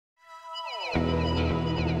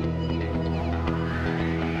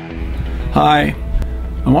Hi,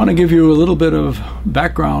 I want to give you a little bit of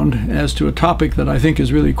background as to a topic that I think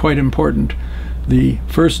is really quite important. The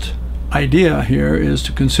first idea here is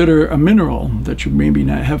to consider a mineral that you maybe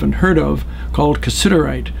haven't heard of called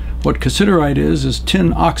cassiterite. What cassiterite is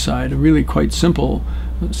tin oxide, a really quite simple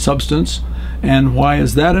substance. And why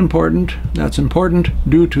is that important? That's important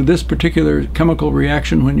due to this particular chemical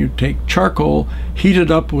reaction. When you take charcoal, heat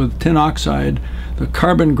it up with tin oxide, the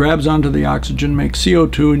carbon grabs onto the oxygen, makes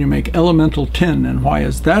CO2, and you make elemental tin. And why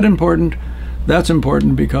is that important? That's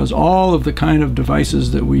important because all of the kind of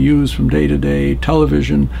devices that we use from day to day,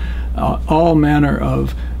 television, all manner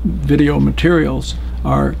of video materials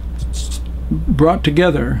are brought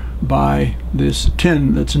together by this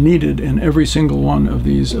tin that's needed in every single one of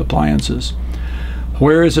these appliances.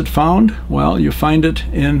 Where is it found? Well, you find it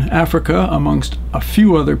in Africa amongst a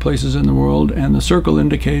few other places in the world, and the circle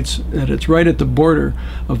indicates that it's right at the border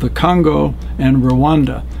of the Congo and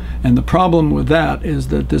Rwanda. And the problem with that is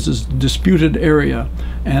that this is a disputed area,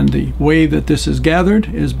 and the way that this is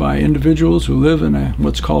gathered is by individuals who live in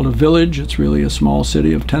what's called a village. It's really a small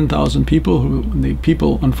city of 10,000 people. The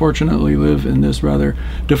people unfortunately live in this rather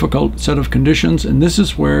difficult set of conditions, and this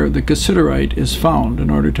is where the cassiterite is found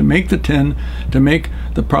in order to make the tin, to make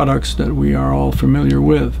the products that we are all familiar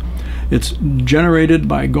with. It's generated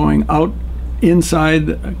by going out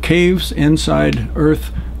inside caves, inside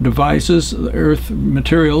earth devices, earth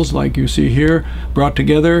materials like you see here, brought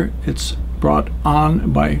together. It's brought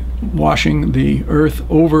on by washing the earth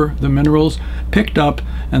over the minerals, picked up,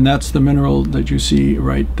 and that's the mineral that you see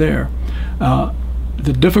right there.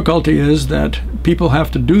 The difficulty is that people have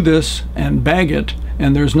to do this and bag it,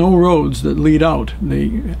 and there's no roads that lead out.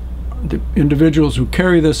 The individuals who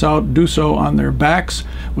carry this out do so on their backs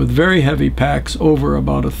with very heavy packs over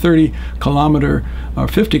about a 30-kilometer or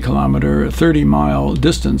 50-kilometer, 30-mile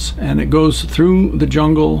distance, and it goes through the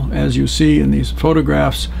jungle as you see in these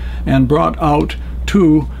photographs and brought out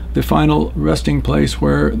to the final resting place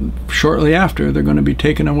where shortly after they're going to be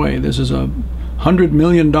taken away. This is a $100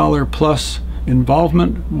 million plus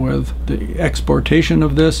involvement with the exportation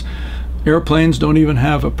of this. Airplanes don't even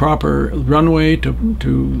have a proper runway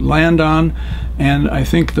to land on, and I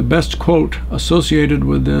think the best quote associated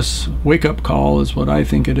with this wake-up call is what I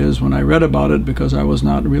think it is when I read about it, because I was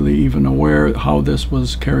not really even aware how this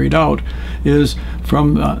was carried out, is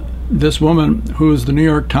from this woman who is the New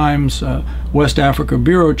York Times West Africa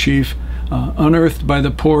bureau chief, unearthed by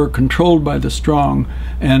the poor, controlled by the strong,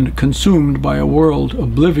 and consumed by a world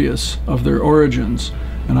oblivious of their origins.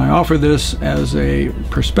 And I offer this as a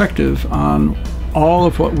perspective on all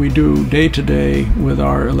of what we do day to day with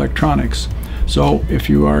our electronics. So if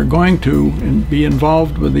you are going to be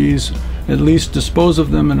involved with these, at least dispose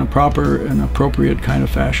of them in a proper and appropriate kind of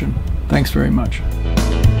fashion. Thanks very much.